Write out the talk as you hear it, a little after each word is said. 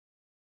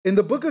In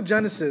the book of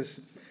Genesis,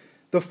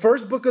 the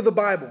first book of the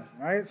Bible,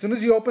 right? As soon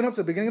as you open up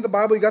to the beginning of the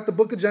Bible, you got the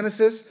book of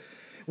Genesis.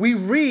 We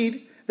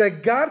read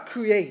that God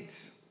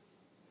creates.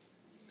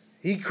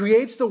 He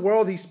creates the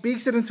world, He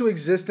speaks it into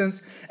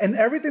existence, and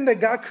everything that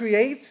God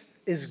creates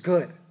is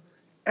good.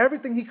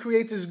 Everything He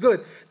creates is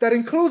good. That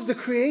includes the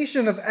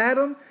creation of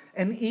Adam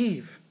and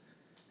Eve.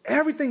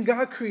 Everything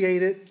God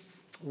created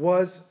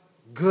was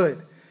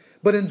good.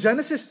 But in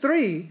Genesis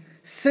 3,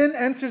 sin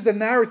enters the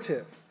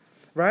narrative.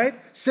 Right?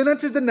 Sin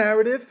enters the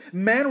narrative,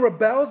 man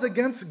rebels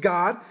against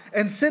God,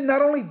 and sin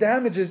not only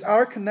damages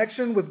our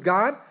connection with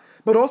God,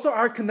 but also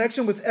our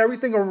connection with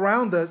everything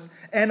around us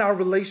and our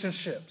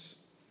relationships.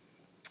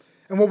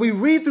 And what we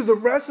read through the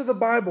rest of the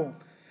Bible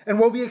and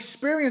what we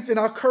experience in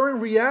our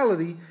current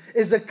reality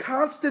is a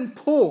constant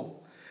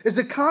pull. Is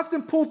a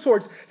constant pull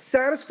towards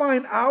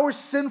satisfying our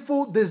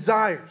sinful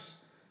desires.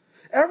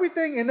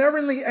 Everything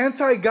inherently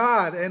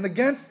anti-God and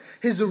against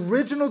His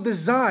original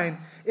design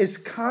is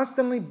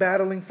constantly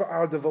battling for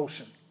our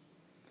devotion.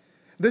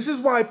 This is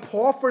why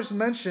Paul first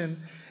mentioned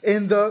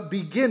in the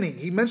beginning,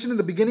 he mentioned in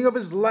the beginning of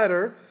his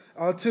letter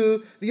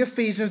to the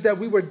Ephesians that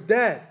we were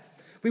dead.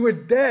 We were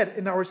dead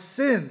in our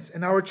sins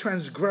and our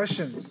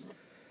transgressions.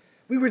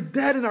 We were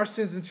dead in our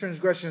sins and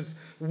transgressions.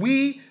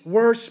 We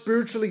were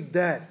spiritually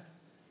dead.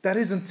 That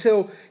is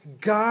until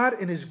God,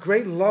 in His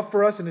great love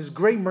for us and His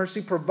great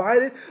mercy,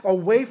 provided a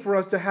way for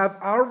us to have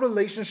our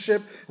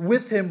relationship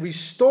with Him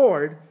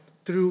restored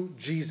through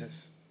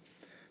Jesus.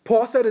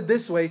 Paul said it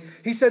this way.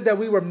 He said that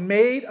we were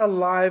made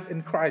alive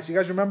in Christ. You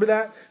guys remember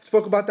that?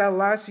 Spoke about that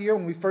last year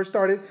when we first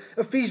started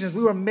Ephesians.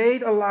 We were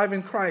made alive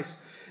in Christ.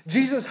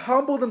 Jesus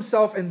humbled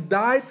Himself and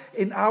died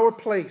in our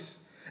place.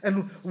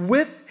 And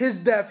with His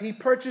death, He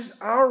purchased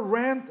our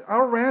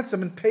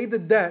ransom and paid the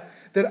debt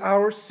that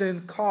our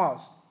sin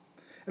caused.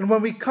 And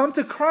when we come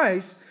to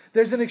Christ,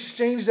 there's an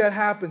exchange that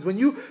happens. When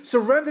you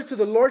surrender to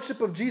the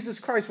Lordship of Jesus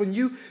Christ, when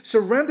you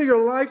surrender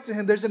your life to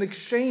Him, there's an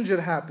exchange that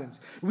happens.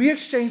 We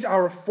exchange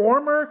our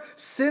former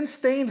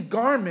sin-stained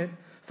garment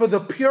for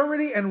the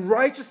purity and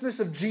righteousness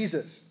of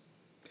Jesus.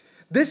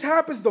 This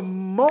happens the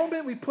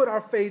moment we put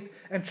our faith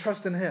and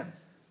trust in Him.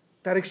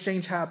 That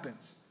exchange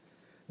happens.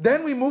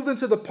 Then we moved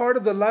into the part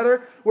of the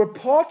letter where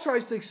Paul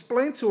tries to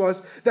explain to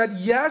us that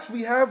yes,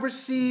 we have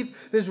received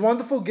this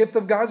wonderful gift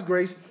of God's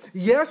grace.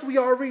 Yes, we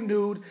are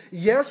renewed.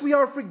 Yes, we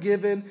are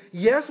forgiven.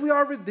 Yes, we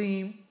are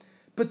redeemed.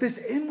 But this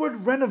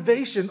inward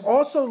renovation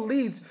also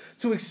leads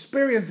to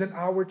experience an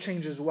outward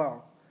change as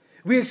well.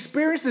 We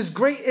experience this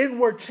great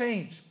inward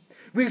change.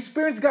 We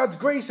experience God's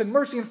grace and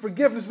mercy and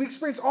forgiveness. We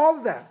experience all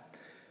of that.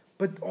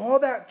 But all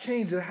that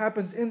change that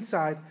happens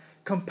inside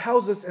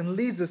compels us and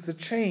leads us to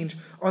change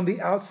on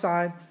the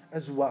outside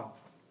as well.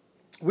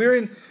 We're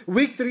in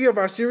week 3 of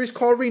our series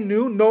called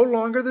Renew, No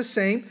Longer the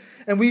Same,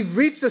 and we've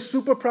reached the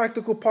super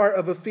practical part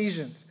of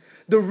Ephesians.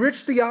 The rich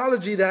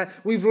theology that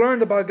we've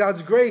learned about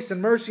God's grace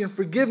and mercy and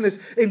forgiveness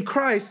in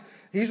Christ,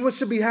 here's what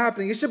should be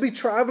happening. It should be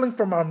traveling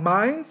from our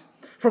minds,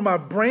 from our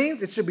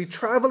brains. It should be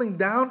traveling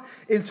down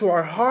into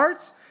our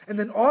hearts, and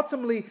then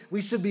ultimately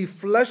we should be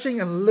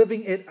fleshing and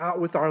living it out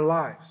with our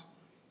lives.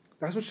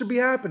 That's what should be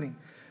happening.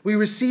 We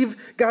receive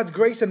God's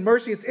grace and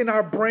mercy. It's in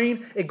our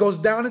brain. It goes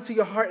down into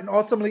your heart and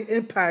ultimately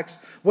impacts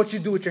what you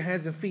do with your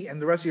hands and feet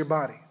and the rest of your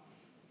body.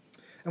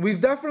 And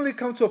we've definitely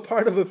come to a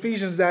part of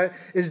Ephesians that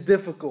is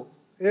difficult.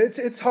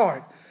 It's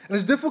hard. And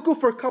it's difficult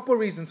for a couple of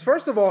reasons.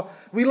 First of all,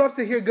 we love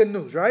to hear good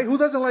news, right? Who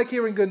doesn't like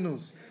hearing good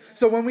news?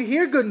 So when we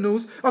hear good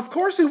news, of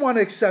course we want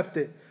to accept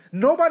it.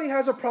 Nobody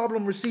has a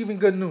problem receiving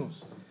good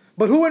news.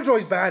 But who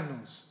enjoys bad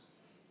news?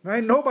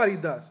 Right? Nobody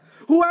does.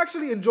 Who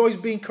actually enjoys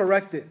being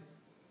corrected?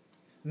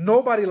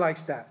 Nobody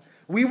likes that.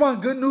 We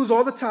want good news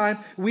all the time.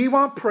 We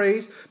want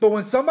praise. But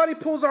when somebody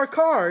pulls our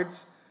cards,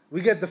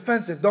 we get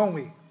defensive, don't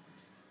we?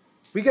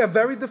 We get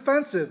very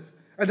defensive.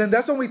 And then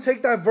that's when we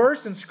take that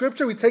verse in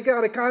Scripture, we take it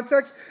out of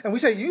context, and we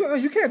say,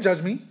 you can't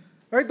judge me.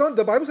 Right?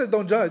 The Bible says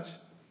don't judge.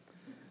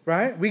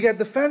 Right? We get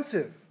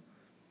defensive.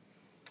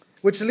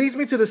 Which leads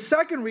me to the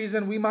second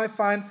reason we might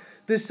find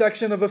this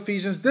section of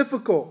Ephesians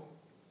difficult.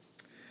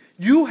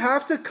 You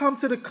have to come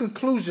to the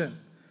conclusion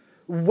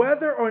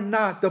whether or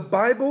not the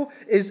Bible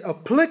is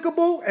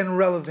applicable and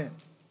relevant.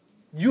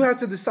 You have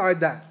to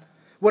decide that.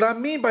 What I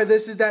mean by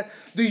this is that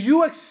do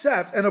you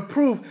accept and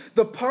approve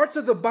the parts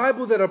of the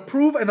Bible that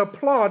approve and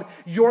applaud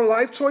your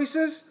life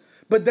choices,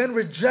 but then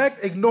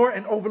reject, ignore,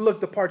 and overlook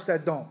the parts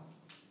that don't?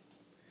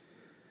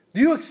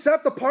 Do you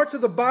accept the parts of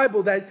the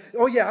Bible that,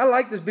 oh yeah, I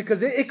like this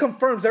because it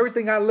confirms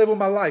everything I live in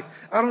my life.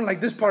 I don't like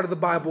this part of the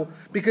Bible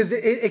because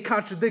it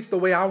contradicts the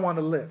way I want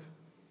to live.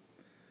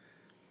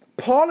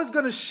 Paul is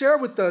going to share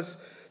with us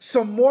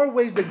some more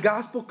ways the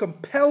gospel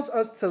compels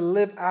us to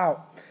live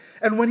out.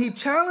 And when he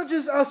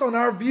challenges us on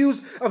our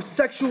views of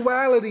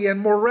sexuality and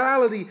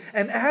morality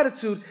and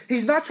attitude,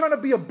 he's not trying to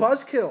be a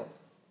buzzkill.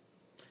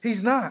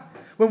 He's not.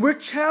 When we're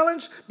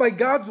challenged by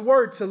God's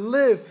word to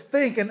live,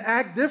 think, and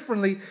act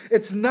differently,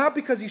 it's not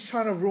because he's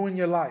trying to ruin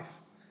your life.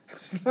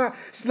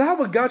 It's not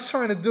what God's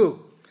trying to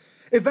do.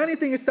 If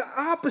anything, it's the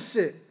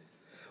opposite.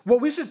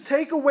 What we should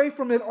take away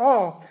from it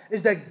all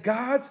is that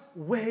God's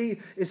way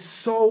is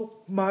so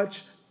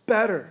much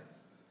better.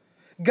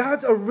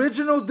 God's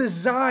original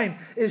design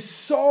is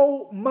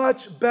so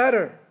much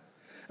better.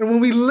 And when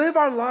we live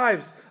our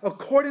lives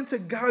according to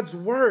God's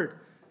word,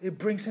 it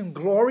brings him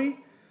glory.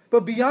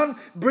 But beyond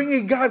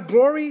bringing God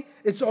glory,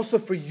 it's also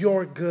for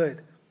your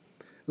good.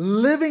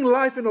 Living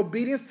life in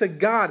obedience to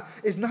God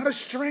is not a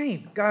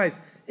strain, guys.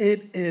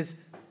 It is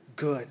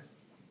good.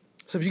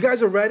 So if you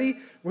guys are ready,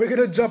 we're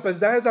going to jump, as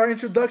that is our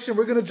introduction,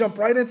 we're going to jump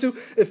right into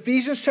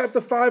Ephesians chapter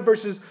 5,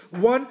 verses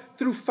 1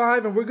 through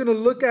 5. And we're going to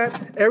look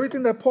at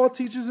everything that Paul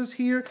teaches us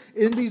here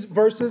in these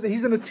verses.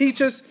 He's going to teach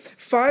us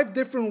 5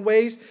 different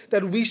ways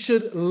that we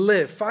should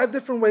live. 5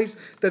 different ways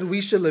that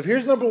we should live.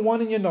 Here's number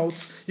 1 in your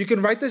notes. You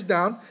can write this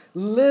down.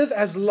 Live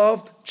as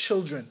loved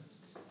children.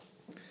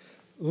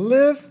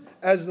 Live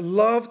as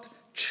loved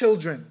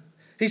children.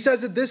 He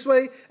says it this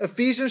way,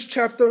 Ephesians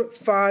chapter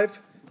 5,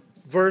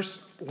 verse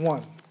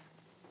 1.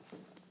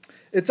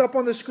 It's up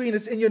on the screen.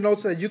 It's in your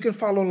notes so that you can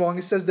follow along.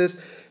 It says this,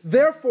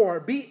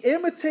 therefore, be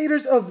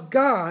imitators of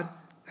God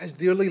as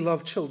dearly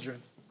loved children.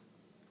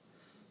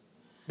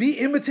 Be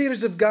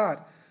imitators of God.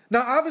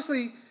 Now,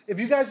 obviously, if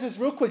you guys just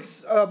real quick,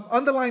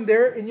 underline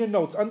there in your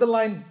notes,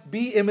 underline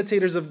be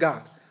imitators of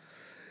God.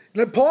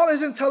 Now, Paul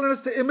isn't telling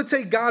us to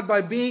imitate God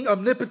by being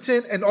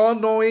omnipotent and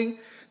all-knowing,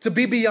 to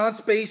be beyond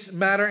space,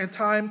 matter, and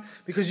time,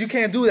 because you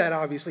can't do that,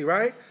 obviously,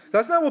 right?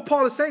 That's not what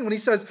Paul is saying when he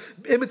says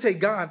imitate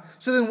God.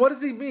 So then what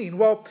does he mean?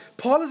 Well,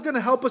 Paul is going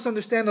to help us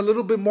understand a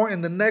little bit more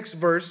in the next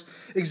verse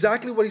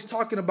exactly what he's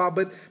talking about.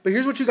 But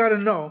here's what you got to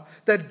know,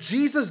 that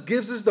Jesus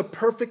gives us the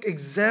perfect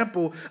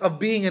example of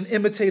being an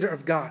imitator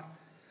of God.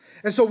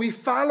 And so we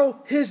follow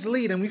his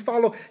lead and we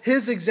follow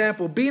his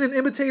example. Being an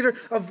imitator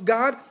of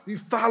God, we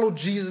follow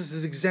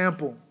Jesus'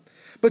 example.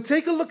 But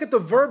take a look at the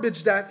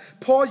verbiage that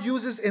Paul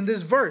uses in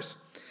this verse.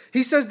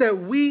 He says that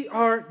we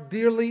are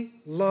dearly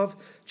loved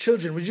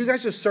children. Would you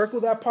guys just circle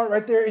that part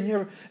right there in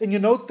your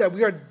notes, that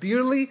we are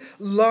dearly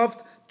loved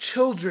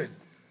children?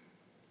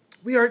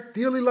 We are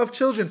dearly loved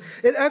children.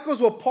 It echoes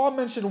what Paul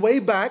mentioned way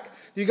back.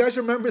 Do you guys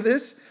remember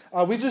this?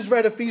 We just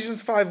read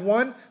Ephesians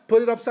 5:1.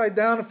 Put it upside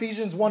down,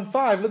 Ephesians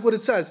 1:5. Look what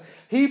it says.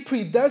 He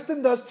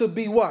predestined us to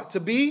be what?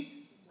 To be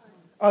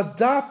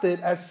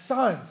adopted as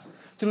sons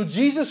through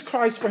Jesus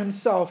Christ for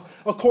himself,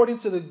 according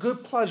to the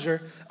good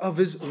pleasure of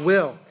his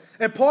will.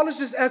 And Paul is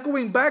just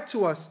echoing back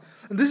to us.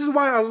 And this is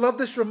why I love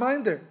this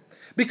reminder.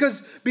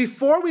 Because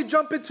before we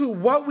jump into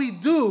what we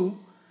do,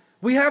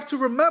 we have to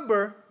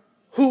remember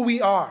who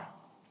we are.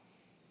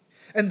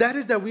 And that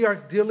is that we are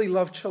dearly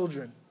loved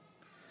children.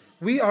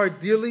 We are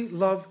dearly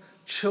loved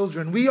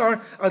children. We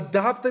are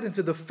adopted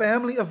into the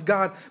family of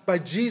God by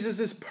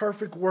Jesus'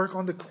 perfect work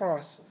on the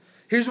cross.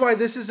 Here's why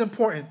this is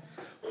important.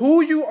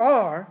 Who you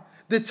are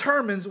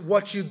determines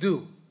what you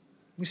do.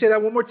 Let me say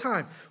that one more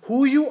time.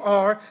 Who you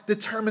are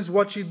determines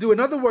what you do. In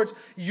other words,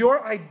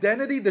 your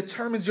identity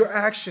determines your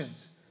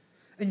actions.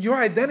 And your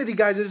identity,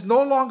 guys, is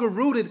no longer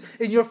rooted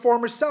in your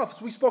former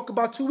self. We spoke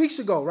about 2 weeks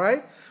ago,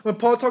 right? When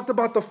Paul talked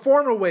about the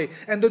former way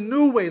and the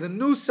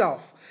new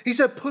self. He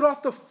said, put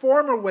off the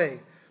former way.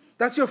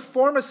 That's your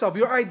former self.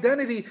 Your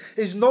identity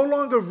is no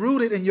longer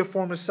rooted in your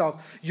former self.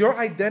 Your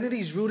identity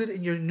is rooted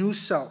in your new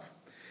self.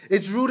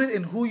 It's rooted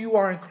in who you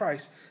are in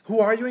Christ. Who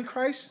are you in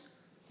Christ?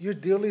 You're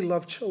dearly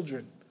loved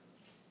children.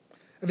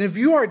 And if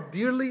you are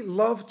dearly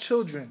loved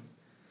children,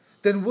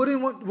 then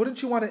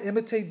wouldn't you want to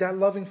imitate that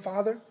loving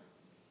Father?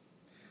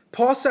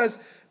 Paul says,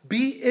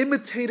 be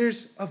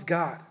imitators of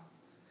God.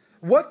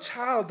 What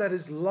child that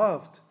is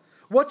loved?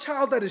 What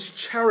child that is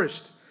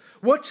cherished?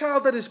 What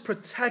child that is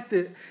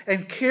protected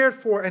and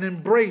cared for and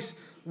embraced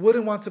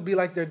wouldn't want to be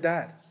like their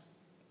dad?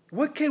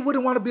 What kid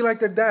wouldn't want to be like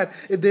their dad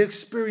if they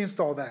experienced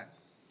all that?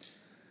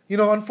 You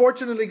know,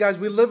 unfortunately, guys,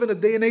 we live in a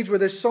day and age where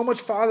there's so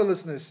much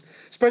fatherlessness,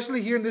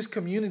 especially here in this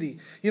community.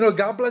 You know,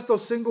 God bless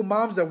those single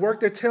moms that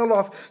work their tail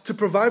off to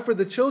provide for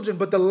the children,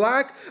 but the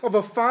lack of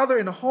a father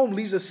in a home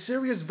leaves a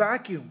serious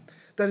vacuum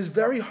that is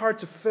very hard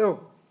to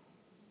fill.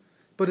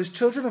 But as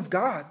children of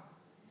God,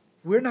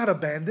 we're not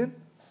abandoned.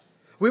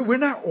 We're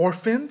not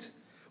orphaned.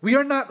 We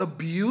are not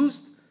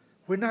abused.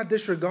 We're not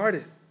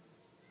disregarded.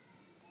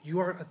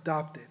 You are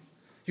adopted.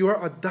 You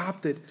are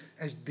adopted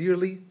as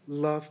dearly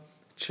loved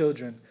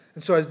children.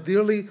 And so as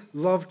dearly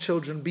loved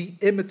children, be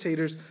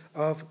imitators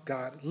of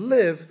God.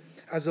 Live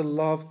as a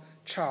loved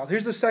child.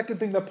 Here's the second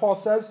thing that Paul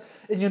says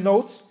in your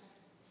notes.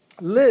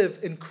 Live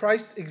in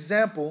Christ's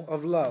example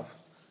of love.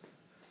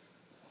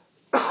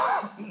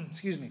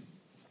 Excuse me.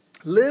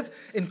 Live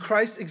in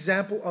Christ's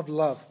example of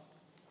love.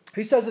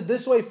 He says it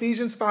this way,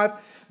 Ephesians 5,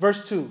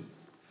 verse 2.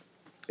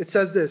 It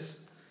says this.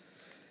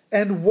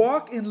 And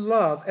walk in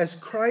love as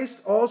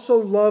Christ also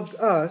loved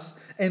us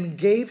and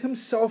gave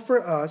himself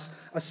for us,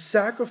 a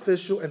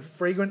sacrificial and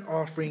fragrant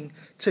offering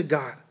to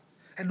God.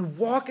 And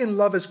walk in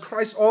love as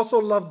Christ also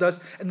loved us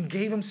and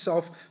gave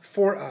himself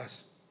for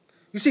us.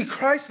 You see,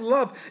 Christ's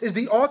love is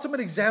the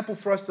ultimate example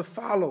for us to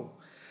follow.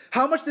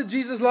 How much did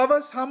Jesus love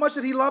us? How much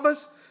did he love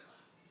us?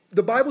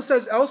 The Bible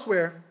says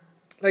elsewhere,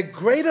 like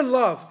greater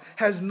love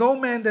has no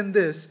man than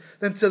this,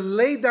 than to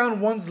lay down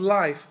one's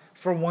life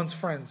for one's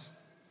friends.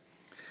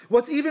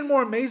 What's even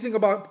more amazing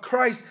about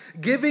Christ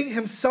giving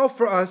himself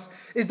for us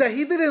is that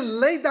he didn't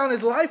lay down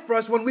his life for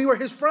us when we were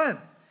his friend.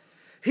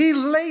 He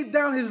laid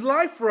down his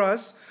life for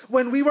us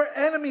when we were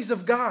enemies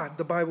of God,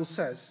 the Bible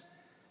says.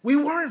 We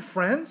weren't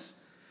friends.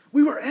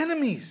 We were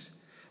enemies.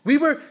 We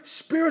were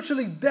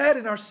spiritually dead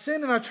in our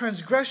sin and our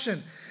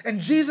transgression.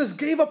 And Jesus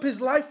gave up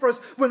his life for us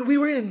when we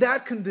were in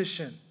that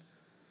condition.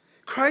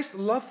 Christ's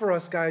love for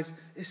us, guys,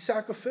 is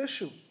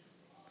sacrificial.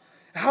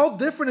 How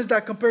different is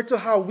that compared to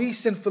how we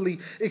sinfully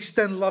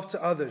extend love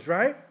to others,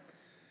 right?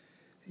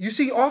 You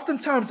see,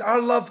 oftentimes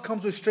our love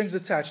comes with strings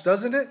attached,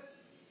 doesn't it?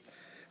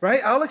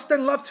 Right? I'll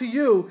extend love to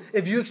you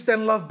if you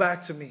extend love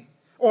back to me.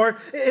 Or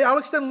I'll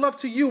extend love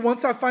to you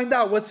once I find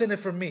out what's in it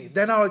for me.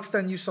 Then I'll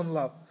extend you some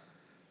love.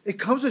 It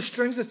comes with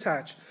strings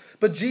attached.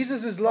 But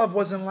Jesus' love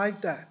wasn't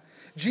like that.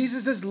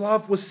 Jesus'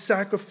 love was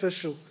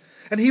sacrificial.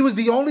 And he was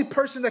the only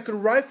person that could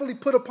rightfully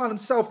put upon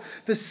himself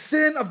the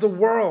sin of the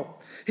world.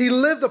 He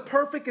lived a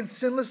perfect and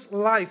sinless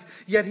life,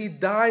 yet he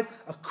died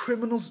a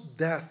criminal's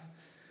death.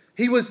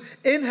 He was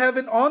in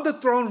heaven on the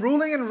throne,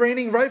 ruling and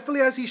reigning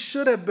rightfully as he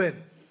should have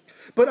been.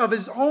 But of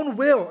his own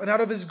will and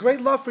out of his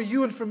great love for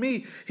you and for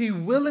me, he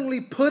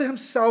willingly put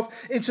himself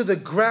into the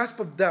grasp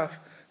of death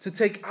to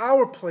take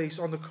our place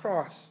on the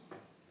cross.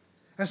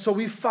 And so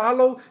we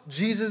follow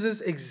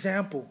Jesus'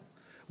 example.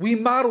 We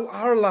model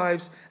our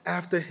lives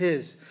after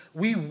his.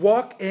 We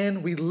walk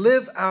in, we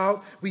live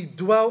out, we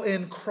dwell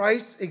in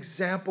Christ's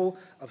example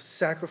of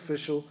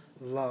sacrificial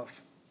love.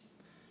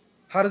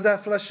 How does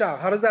that flesh out?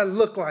 How does that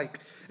look like?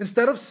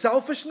 Instead of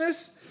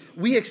selfishness,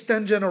 we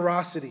extend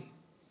generosity.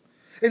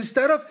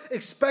 Instead of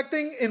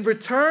expecting in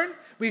return,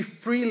 we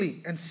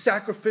freely and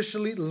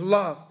sacrificially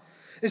love.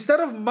 Instead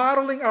of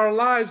modeling our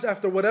lives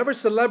after whatever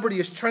celebrity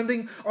is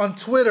trending on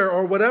Twitter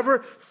or whatever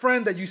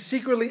friend that you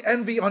secretly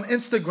envy on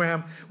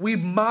Instagram, we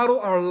model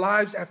our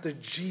lives after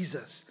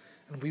Jesus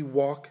and we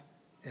walk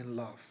in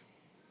love.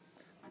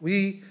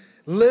 We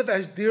live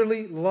as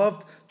dearly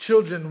loved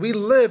children. We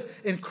live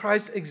in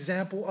Christ's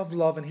example of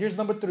love. And here's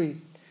number 3.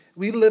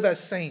 We live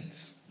as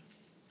saints.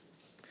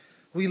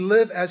 We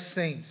live as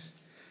saints.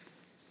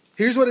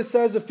 Here's what it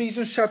says,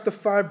 Ephesians chapter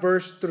 5,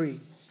 verse 3.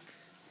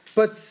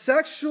 But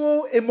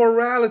sexual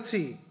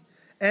immorality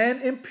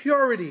and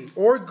impurity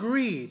or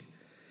greed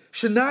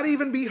should not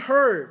even be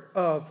heard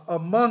of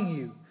among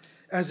you,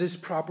 as is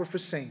proper for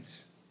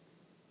saints.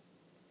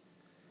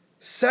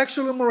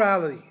 Sexual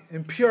immorality,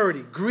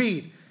 impurity,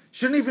 greed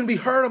shouldn't even be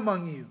heard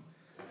among you,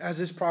 as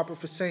is proper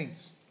for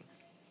saints.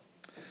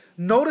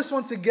 Notice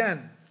once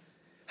again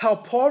how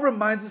Paul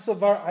reminds us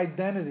of our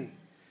identity.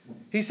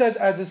 He says,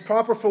 as is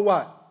proper for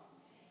what?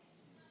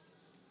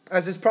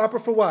 As is proper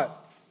for what?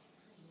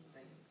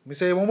 Let me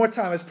say it one more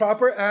time. As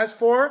proper as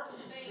for?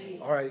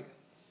 Saints. All right.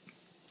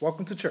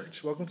 Welcome to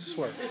church. Welcome to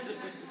Swerve.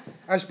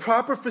 As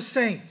proper for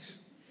saints.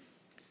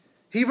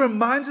 He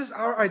reminds us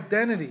our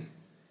identity.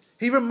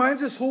 He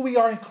reminds us who we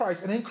are in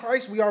Christ. And in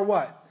Christ we are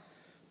what?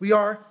 We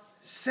are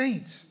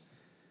saints.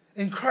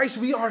 In Christ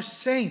we are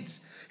saints.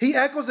 He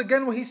echoes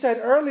again what he said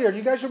earlier. Do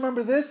you guys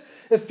remember this?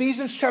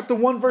 Ephesians chapter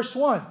 1 verse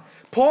 1.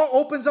 Paul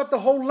opens up the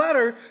whole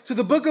letter to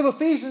the book of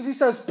Ephesians. He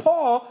says,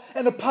 Paul,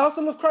 an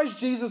apostle of Christ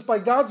Jesus by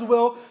God's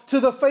will, to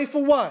the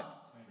faithful what?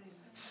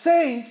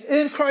 Saints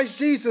in Christ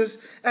Jesus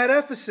at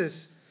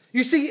Ephesus.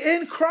 You see,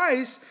 in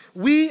Christ,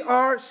 we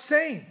are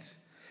saints.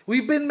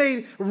 We've been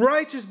made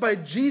righteous by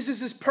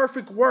Jesus'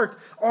 perfect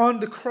work on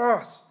the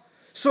cross.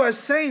 So as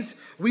saints,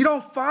 we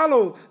don't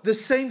follow the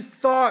same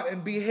thought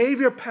and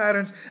behavior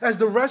patterns as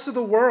the rest of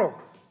the world.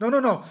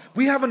 No.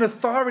 We have an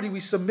authority we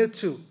submit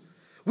to.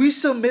 We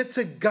submit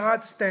to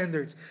God's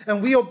standards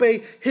and we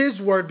obey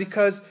his word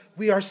because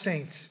we are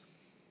saints.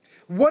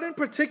 What in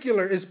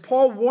particular is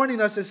Paul warning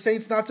us as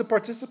saints not to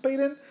participate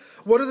in?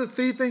 What are the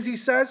 3 things he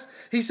says?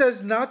 He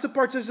says not to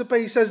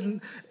participate. He says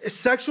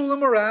sexual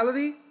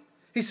immorality.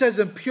 He says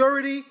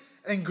impurity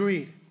and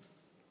greed.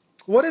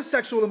 What is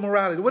sexual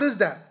immorality? What is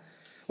that?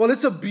 Well,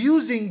 it's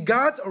abusing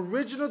God's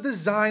original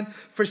design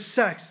for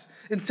sex,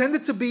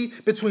 intended to be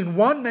between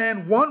one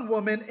man, one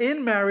woman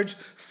in marriage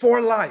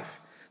for life.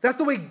 That's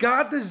the way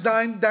God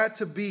designed that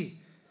to be.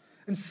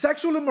 And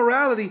sexual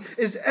immorality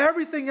is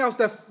everything else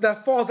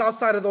that falls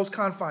outside of those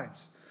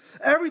confines.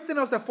 Everything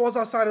else that falls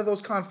outside of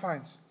those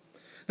confines.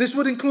 This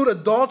would include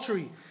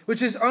adultery,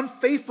 which is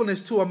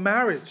unfaithfulness to a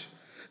marriage.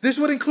 This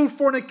would include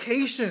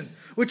fornication,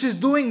 which is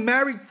doing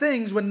married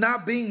things when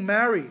not being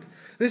married.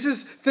 This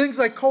is things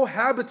like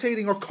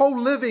cohabitating or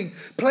co-living,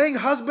 playing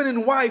husband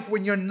and wife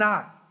when you're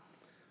not.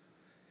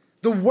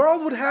 The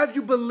world would have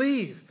you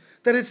believe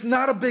that it's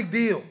not a big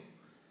deal.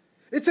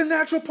 It's a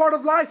natural part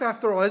of life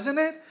after all, isn't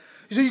it?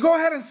 So you go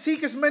ahead and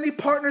seek as many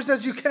partners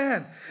as you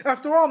can.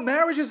 After all,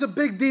 marriage is a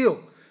big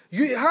deal.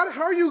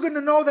 How are you going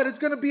to know that it's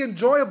going to be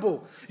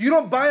enjoyable? You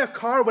don't buy a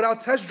car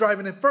without test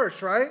driving it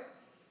first, right?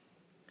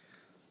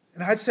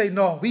 And I'd say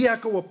no. We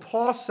echo what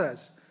Paul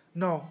says.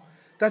 No,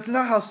 that's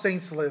not how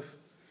saints live.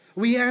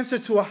 We answer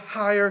to a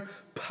higher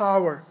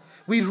power.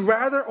 We'd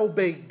rather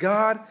obey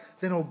God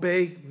than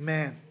obey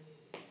man.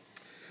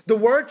 The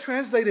word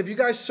translated, if you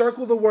guys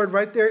circle the word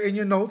right there in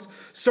your notes,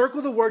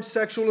 circle the word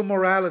sexual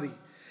immorality.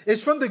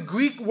 It's from the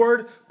Greek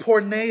word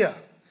porneia.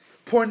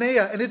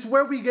 Porneia, and it's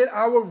where we get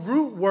our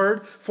root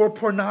word for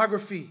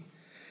pornography.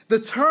 The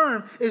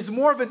term is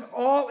more of an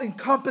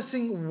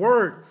all-encompassing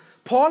word.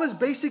 Paul is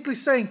basically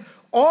saying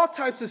all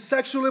types of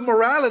sexual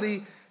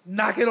immorality,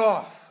 knock it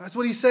off. That's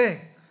what he's saying.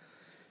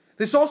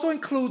 This also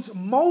includes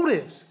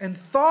motives and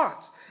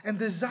thoughts and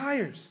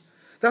desires.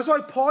 That's why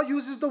Paul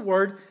uses the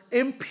word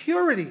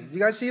impurity. Do you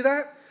guys see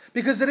that?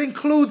 Because it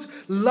includes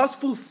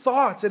lustful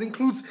thoughts. It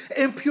includes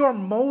impure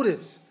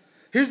motives.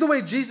 Here's the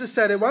way Jesus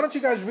said it. Why don't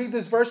you guys read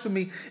this verse with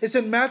me? It's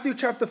in Matthew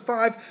chapter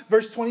 5,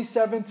 verse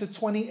 27 to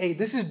 28.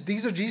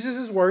 These are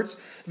Jesus' words.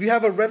 If you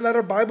have a red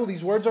letter Bible,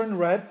 these words are in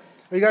red.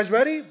 Are you guys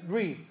ready?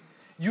 Read.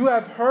 You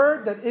have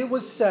heard that it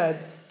was said,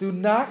 do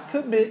not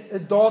commit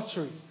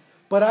adultery.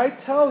 But I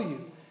tell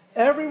you,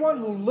 everyone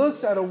who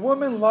looks at a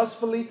woman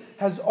lustfully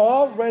has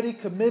already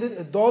committed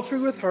adultery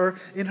with her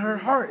in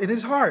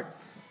his heart.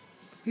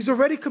 He's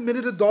already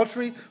committed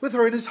adultery with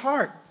her in his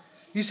heart.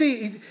 You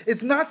see,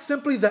 it's not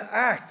simply the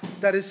act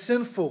that is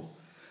sinful,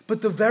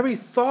 but the very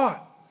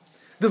thought,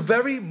 the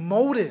very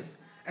motive,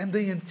 and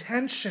the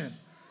intention.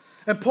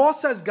 And Paul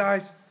says,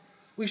 guys,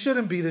 we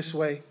shouldn't be this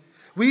way.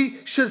 We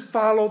should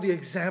follow the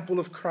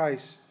example of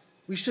Christ.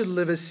 We should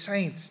live as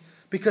saints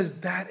because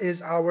that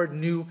is our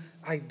new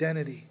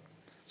identity.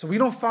 So we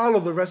don't follow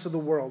the rest of the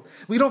world.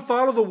 We don't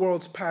follow the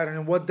world's pattern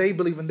and what they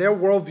believe in their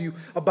worldview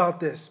about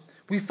this.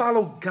 We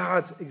follow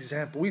God's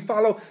example. We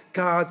follow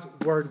God's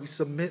word. We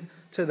submit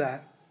to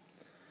that.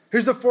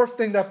 Here's the fourth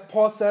thing that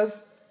Paul says.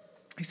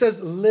 He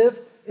says, live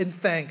in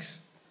thanks.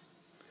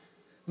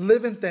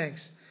 Live in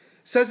thanks.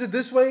 Says it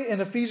this way in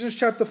Ephesians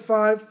chapter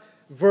 5,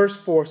 verse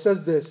 4.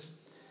 Says this,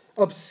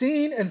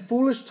 obscene and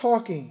foolish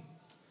talking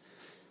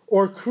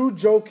or crude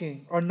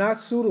joking are not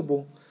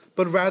suitable,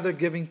 but rather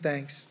giving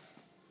thanks.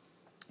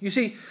 You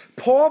see,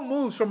 Paul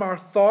moves from our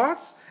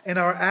thoughts and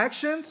our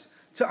actions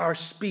to our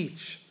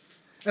speech.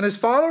 And as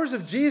followers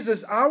of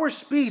Jesus, our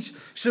speech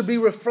should be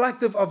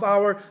reflective of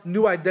our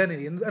new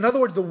identity. In other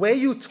words, the way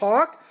you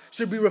talk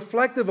should be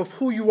reflective of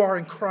who you are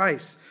in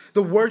Christ.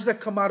 The words that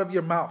come out of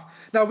your mouth.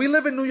 Now, we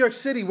live in New York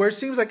City where it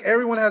seems like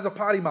everyone has a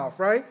potty mouth,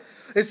 right?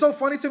 It's so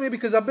funny to me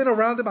because I've been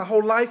around it my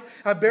whole life.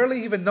 I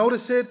barely even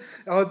notice it.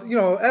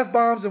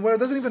 F-bombs and whatever.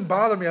 It doesn't even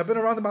bother me. I've been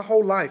around it my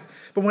whole life.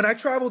 But when I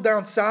travel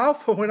down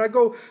south or when I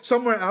go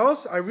somewhere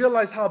else, I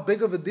realize how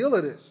big of a deal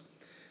it is.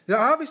 Now,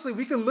 obviously,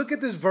 we can look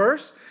at this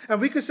verse and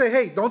we can say,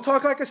 hey, don't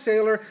talk like a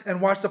sailor and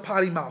watch the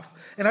potty mouth.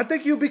 And I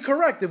think you'll be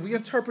correct if we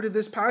interpreted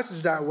this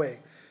passage that way.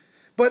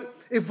 But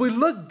if we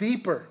look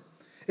deeper,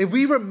 if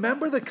we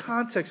remember the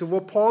context of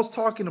what Paul's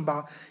talking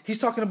about, he's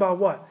talking about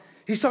what?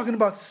 He's talking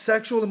about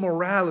sexual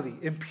immorality,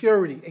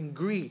 impurity, and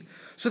greed.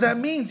 So that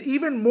means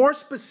even more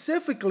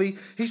specifically,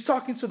 he's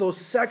talking to those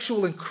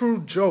sexual and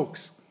crude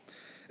jokes.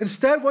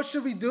 Instead, what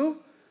should we do?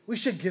 We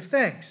should give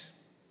thanks.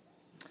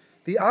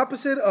 The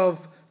opposite of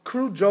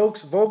crude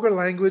jokes, vulgar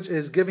language,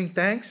 is giving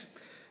thanks.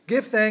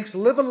 Give thanks.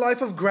 Live a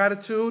life of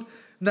gratitude.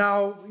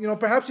 Now,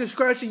 perhaps you're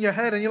scratching your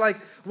head and you're like,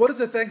 what does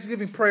a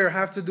Thanksgiving prayer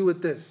have to do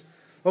with this?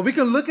 Well, we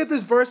can look at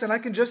this verse and I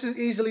can just as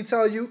easily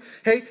tell you,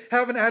 hey,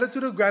 have an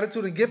attitude of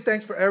gratitude and give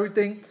thanks for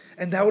everything,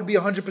 and that would be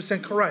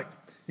 100% correct.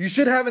 You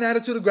should have an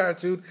attitude of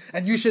gratitude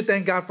and you should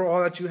thank God for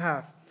all that you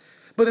have.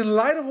 But in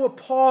light of what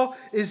Paul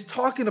is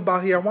talking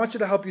about here, I want you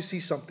to help you see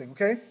something,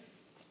 okay?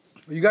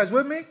 Are you guys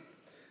with me?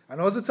 I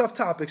know it's a tough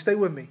topic. Stay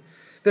with me.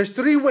 There's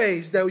 3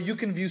 ways that you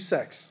can view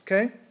sex,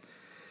 okay?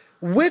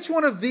 Which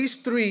one of these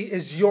 3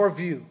 is your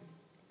view?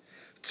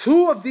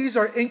 2 of these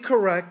are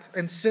incorrect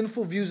and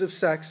sinful views of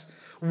sex.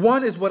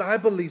 1 is what I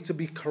believe to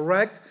be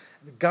correct,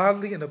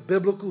 godly, and a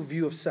biblical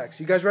view of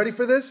sex. You guys ready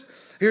for this?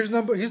 Here's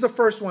the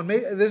first one.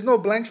 There's no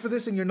blanks for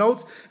this in your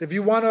notes. If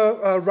you want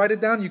to write it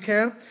down, you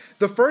can.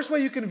 The first way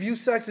you can view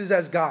sex is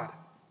as God.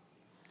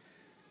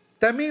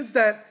 That means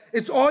that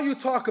it's all you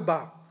talk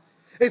about.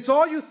 It's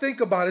all you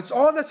think about. It's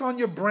all that's on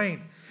your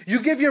brain. You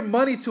give your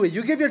money to it.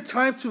 You give your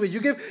time to it.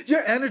 You give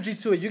your energy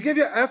to it. You give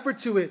your effort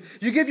to it.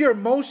 You give your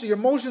emotion. Your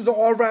emotions are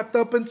all wrapped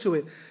up into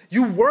it.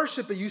 You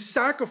worship it. You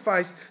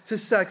sacrifice to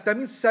sex. That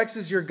means sex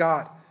is your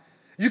God.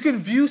 You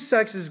can view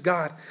sex as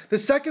God. The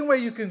second way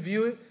you can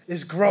view it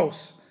is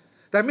gross.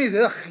 That means,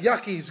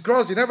 yucky, it's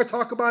gross. You never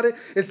talk about it.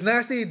 It's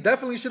nasty. You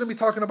definitely shouldn't be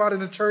talking about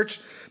it in church.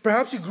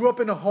 Perhaps you grew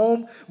up in a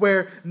home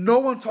where no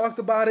one talked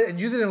about it and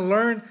you didn't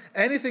learn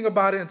anything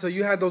about it until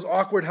you had those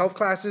awkward health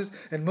classes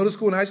in middle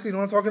school and high school. You know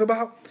what I'm talking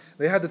about?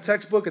 They had the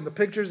textbook and the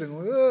pictures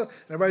and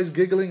everybody's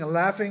giggling and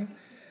laughing.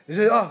 They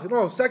say, oh,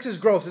 no, sex is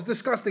gross. It's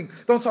disgusting.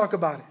 Don't talk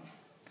about it.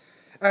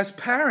 As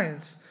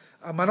parents,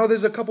 I know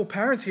there's a couple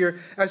parents here.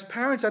 As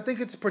parents, I think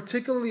it's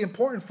particularly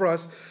important for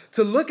us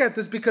to look at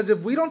this because if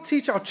we don't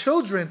teach our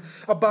children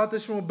about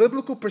this from a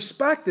biblical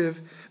perspective,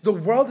 the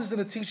world is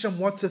going to teach them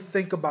what to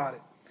think about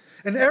it.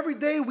 And every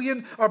day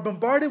we are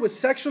bombarded with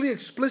sexually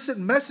explicit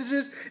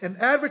messages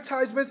and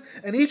advertisements,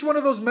 and each one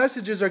of those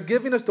messages are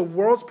giving us the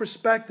world's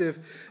perspective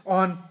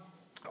on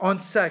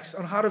sex,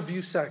 on how to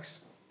view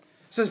sex.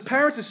 So as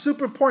parents, it's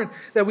super important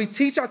that we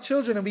teach our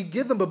children and we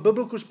give them a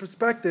biblical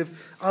perspective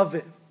of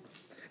it.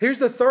 Here's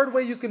the third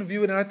way you can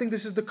view it, and I think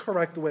this is the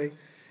correct way.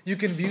 You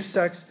can view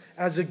sex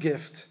as a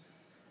gift.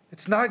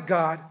 It's not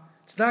God.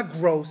 It's not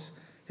gross.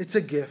 It's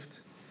a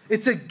gift.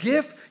 It's a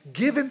gift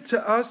given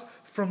to us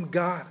from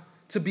God,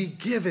 to be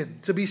given,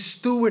 to be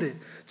stewarded,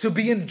 to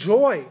be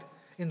enjoyed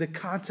in the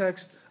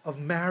context of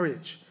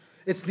marriage.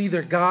 It's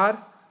neither God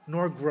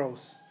nor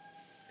gross.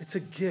 It's a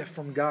gift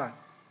from God.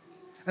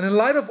 And in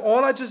light of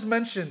all I just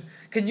mentioned,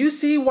 can you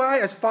see why,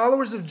 as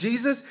followers of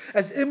Jesus,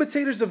 as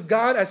imitators of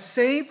God, as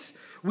saints,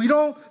 we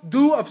don't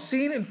do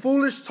obscene and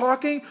foolish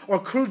talking or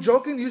crude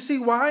joking? Do you see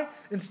why?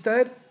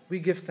 Instead, we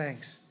give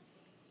thanks.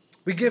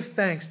 We give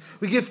thanks.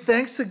 We give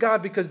thanks to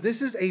God because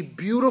this is a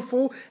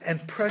beautiful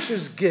and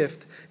precious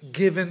gift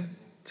given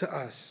to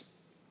us.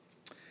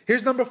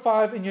 Here's number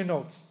 5 in your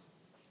notes.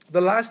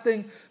 The last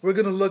thing we're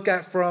going to look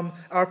at from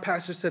our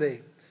passage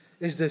today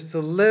is this: to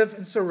live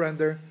and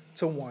surrender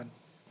to one.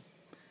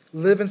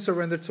 Live and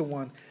surrender to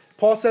one.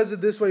 Paul says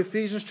it this way,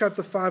 Ephesians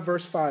chapter 5,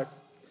 verse 5.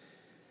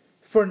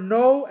 For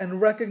know and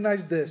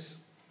recognize this: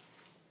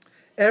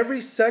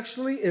 every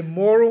sexually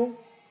immoral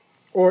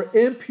or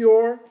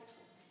impure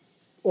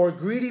or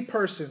greedy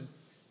person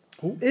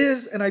who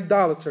is an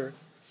idolater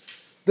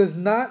does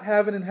not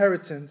have an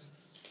inheritance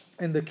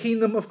in the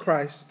kingdom of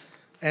Christ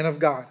and of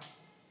God.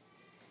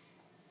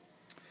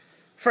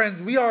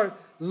 Friends, we are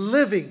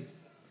living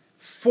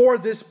for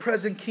this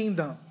present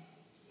kingdom,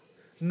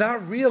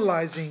 not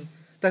realizing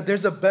that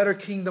there's a better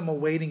kingdom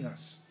awaiting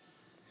us.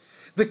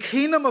 The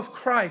kingdom of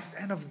Christ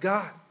and of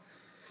God.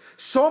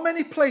 So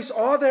many place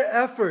all their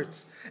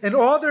efforts and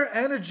all their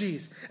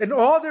energies and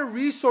all their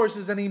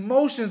resources and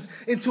emotions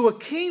into a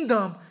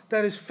kingdom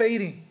that is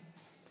fading.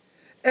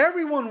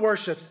 Everyone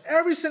worships.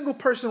 Every single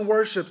person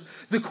worships.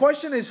 The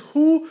question is,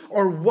 who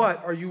or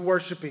what are you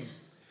worshiping?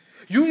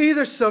 You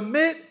either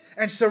submit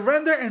and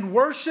surrender and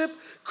worship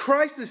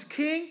Christ as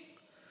King,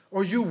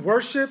 or you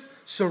worship,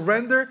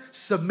 surrender,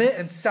 submit,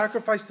 and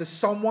sacrifice to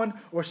someone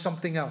or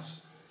something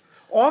else.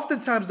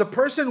 Oftentimes, the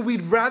person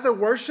we'd rather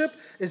worship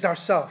is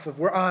ourselves, if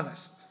we're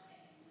honest.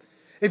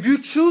 If you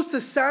choose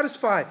to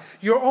satisfy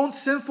your own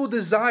sinful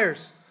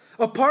desires,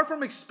 apart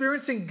from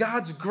experiencing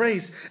God's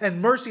grace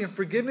and mercy and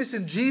forgiveness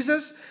in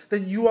Jesus,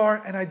 then you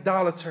are an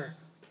idolater.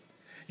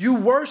 You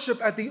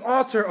worship at the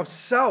altar of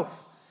self.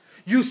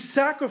 You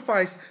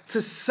sacrifice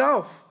to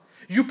self.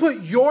 You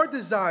put your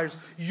desires,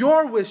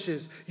 your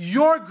wishes,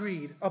 your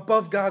greed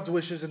above God's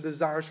wishes and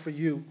desires for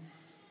you.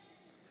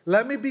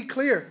 Let me be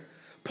clear.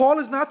 Paul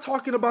is not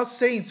talking about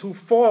saints who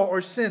fall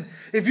or sin.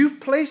 If you've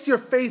placed your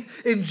faith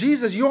in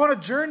Jesus, you're on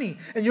a journey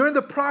and you're in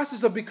the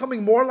process of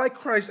becoming more like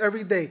Christ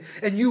every day.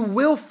 And you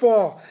will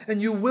fall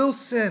and you will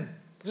sin.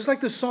 Just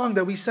like the song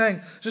that we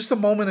sang just a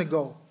moment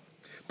ago.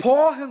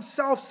 Paul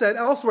himself said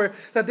elsewhere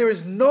that there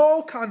is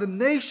no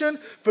condemnation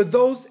for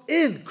those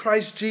in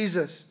Christ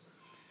Jesus.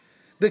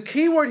 The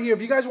key word here,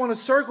 if you guys want to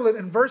circle it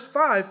in verse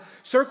 5,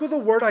 circle the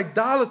word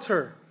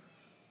idolater.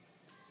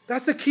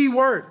 That's the key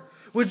word.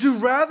 Would you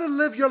rather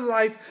live your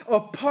life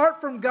apart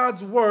from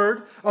God's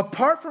word,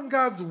 apart from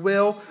God's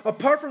will,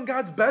 apart from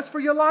God's best for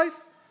your life?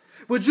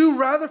 Would you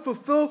rather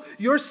fulfill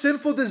your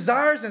sinful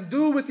desires and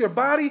do with your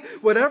body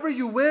whatever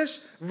you wish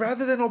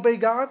rather than obey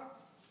God?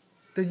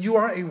 Then you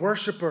are a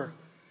worshiper.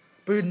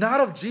 But you're not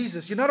of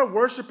Jesus. You're not a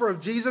worshiper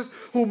of Jesus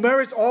who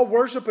merits all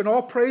worship and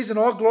all praise and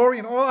all glory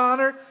and all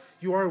honor.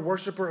 You are a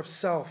worshiper of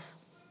self.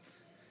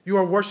 You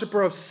are a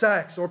worshiper of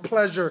sex or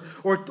pleasure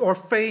or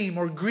fame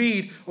or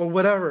greed or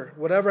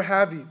whatever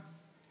have you.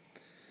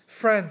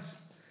 Friends,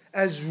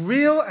 as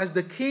real as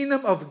the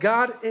kingdom of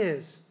God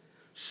is,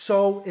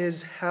 so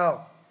is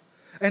hell.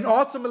 And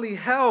ultimately,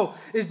 hell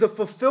is the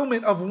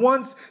fulfillment of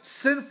one's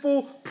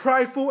sinful,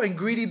 prideful, and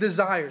greedy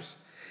desires.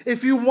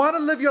 If you want to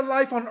live your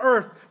life on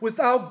earth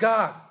without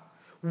God,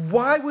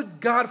 why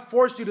would God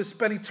force you to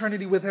spend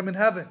eternity with Him in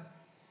heaven?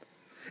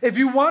 If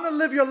you want to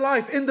live your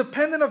life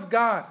independent of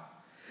God,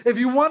 if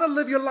you want to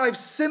live your life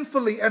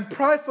sinfully and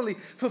pridefully,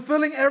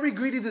 fulfilling every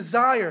greedy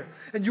desire,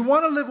 and you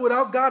want to live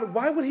without God,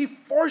 why would He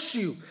force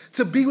you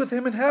to be with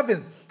Him in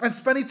heaven and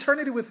spend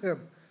eternity with Him?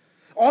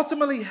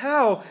 Ultimately,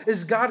 hell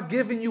is God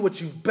giving you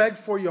what you've begged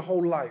for your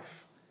whole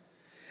life.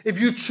 If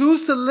you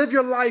choose to live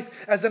your life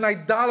as an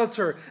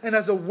idolater and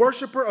as a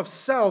worshiper of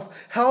self,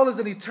 hell is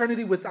an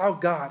eternity without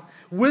God,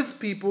 with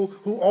people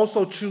who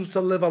also choose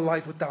to live a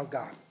life without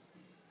God.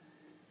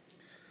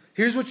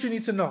 Here's what you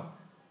need to know.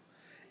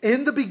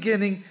 In the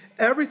beginning,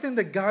 everything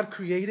that God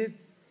created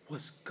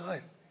was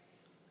good.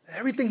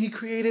 Everything He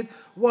created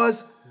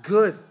was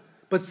good.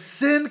 But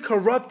sin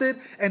corrupted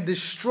and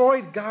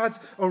destroyed God's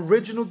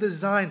original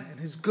design and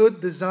His good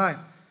design.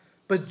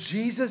 But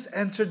Jesus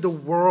entered the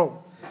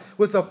world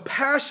with a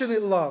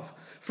passionate love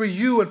for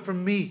you and for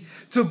me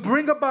to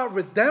bring about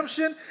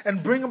redemption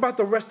and bring about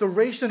the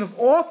restoration of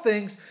all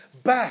things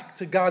back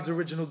to God's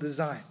original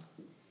design.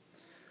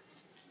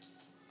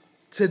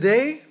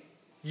 Today,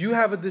 you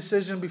have a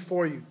decision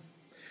before you.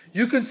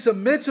 You can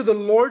submit to the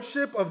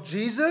lordship of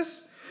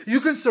Jesus,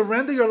 You can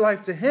surrender your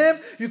life to Him.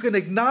 You can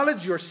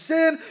acknowledge your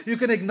sin. You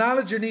can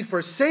acknowledge your need for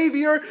a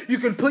Savior. You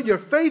can put your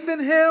faith in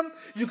Him.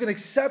 You can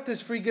accept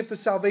His free gift of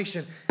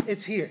salvation.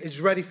 It's here. It's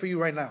ready for you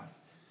right now.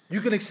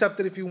 You can accept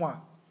it if you want.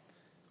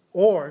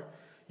 Or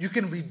you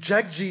can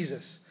reject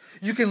Jesus.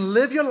 You can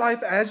live your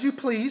life as you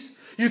please.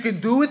 You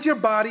can do with your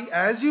body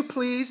as you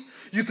please.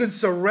 You can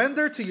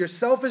surrender to your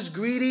selfish,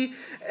 greedy,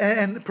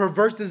 and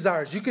perverse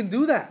desires. You can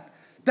do that.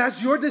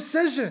 That's your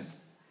decision.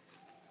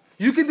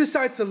 You can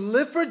decide to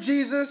live for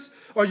Jesus,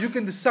 or you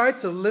can decide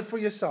to live for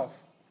yourself.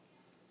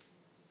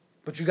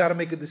 But you got to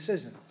make a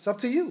decision. It's up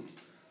to you.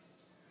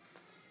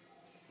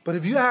 But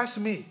if you ask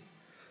me,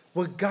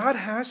 what God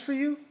has for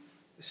you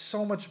is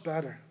so much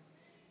better.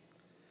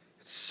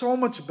 It's so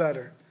much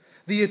better.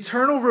 The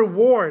eternal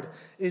reward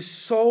is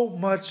so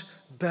much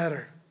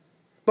better.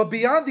 But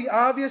beyond the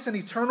obvious and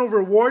eternal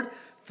reward,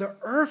 the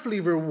earthly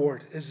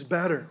reward is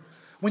better.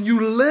 When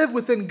you live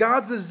within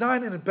God's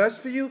design and the best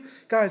for you,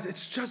 guys,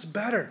 it's just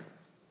better.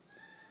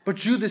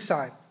 But you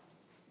decide.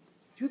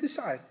 You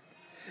decide.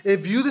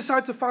 If you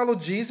decide to follow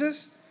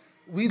Jesus,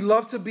 we'd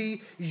love to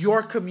be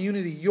your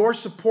community, your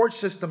support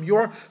system,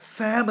 your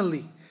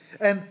family,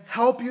 and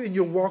help you in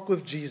your walk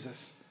with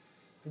Jesus.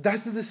 If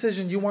that's the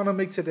decision you want to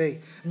make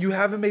today, and you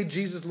haven't made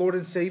Jesus Lord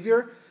and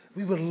Savior,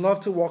 we would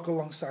love to walk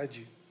alongside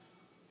you.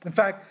 In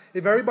fact,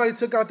 if everybody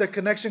took out their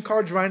connection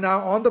cards right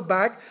now, on the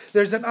back,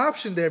 there's an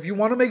option there. If you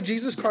want to make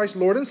Jesus Christ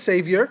Lord and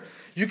Savior,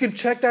 you can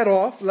check that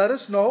off. Let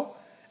us know.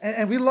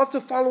 And we'd love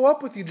to follow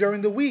up with you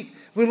during the week.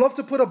 We'd love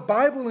to put a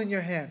Bible in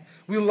your hand.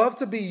 We'd love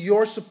to be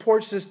your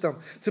support system,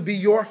 to be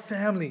your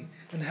family,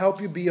 and help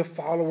you be a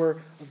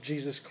follower of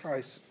Jesus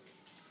Christ.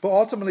 But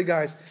ultimately,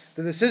 guys,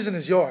 the decision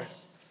is yours.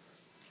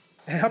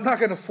 And I'm not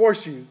going to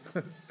force you.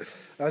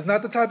 That's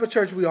not the type of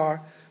church we are.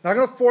 I'm not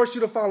going to force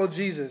you to follow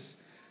Jesus.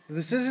 The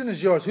decision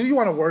is yours. Who do you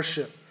want to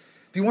worship?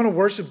 Do you want to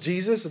worship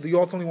Jesus, or do you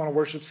ultimately want to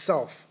worship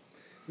self?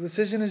 The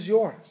decision is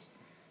yours.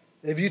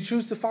 If you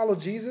choose to follow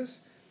Jesus,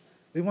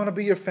 we want to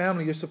be your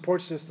family, your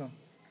support system.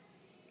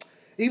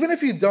 Even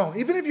if you don't,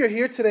 even if you're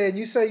here today and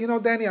you say, you know,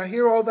 Danny, I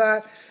hear all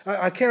that.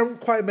 I can't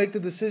quite make the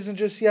decision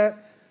just yet.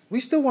 We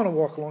still want to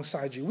walk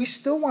alongside you. We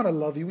still want to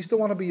love you. We still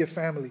want to be your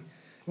family.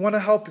 We want to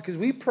help because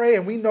we pray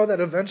and we know that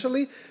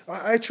eventually,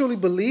 I truly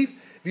believe,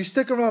 if you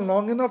stick around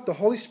long enough, the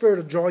Holy Spirit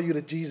will draw you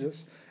to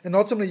Jesus. And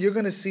ultimately, you're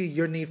going to see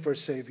your need for a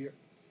Savior.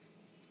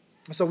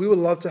 So we would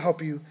love to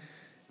help you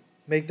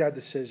make that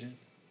decision.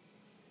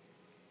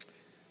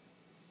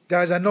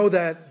 Guys, I know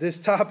that this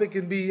topic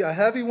can be a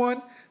heavy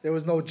one. There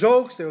was no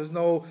jokes. There was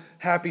no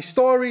happy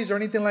stories or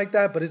anything like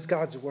that. But it's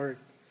God's Word.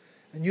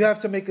 And you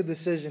have to make a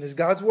decision. Is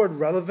God's Word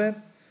relevant?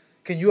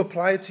 Can you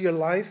apply it to your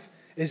life?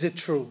 Is it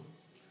true?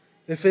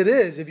 If it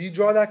is, if you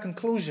draw that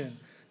conclusion,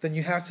 then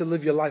you have to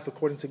live your life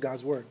according to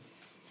God's Word.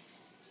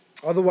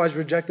 Otherwise,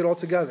 reject it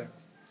altogether.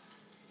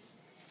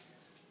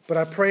 But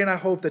I pray and I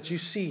hope that you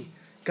see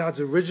God's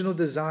original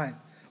design,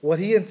 what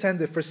He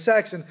intended for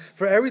sex and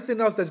for everything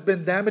else that's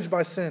been damaged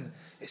by sin.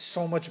 It's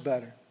so much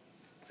better.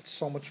 It's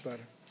so much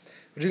better.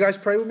 Would you guys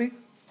pray with me?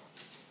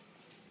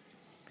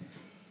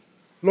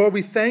 Lord,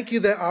 we thank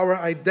you that our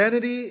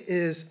identity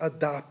is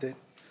adopted.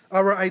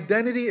 Our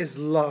identity is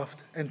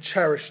loved and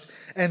cherished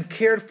and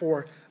cared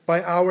for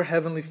by our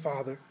Heavenly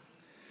Father.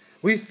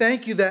 We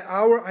thank you that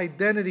our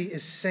identity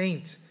is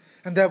saint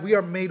and that we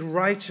are made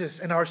righteous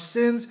and our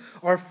sins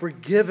are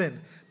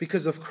forgiven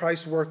because of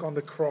Christ's work on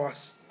the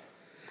cross.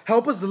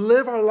 Help us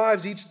live our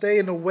lives each day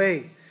in a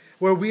way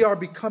where we are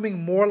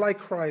becoming more like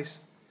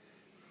Christ.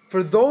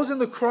 For those in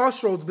the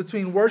crossroads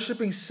between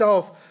worshiping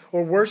self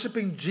or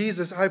worshiping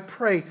Jesus, I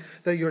pray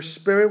that your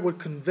Spirit would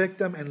convict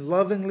them and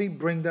lovingly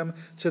bring them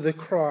to the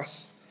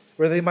cross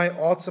where they might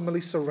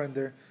ultimately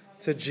surrender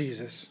to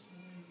Jesus.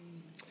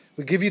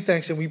 We give you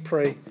thanks and we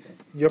pray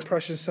in your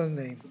precious Son's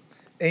name.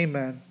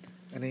 Amen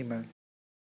and amen.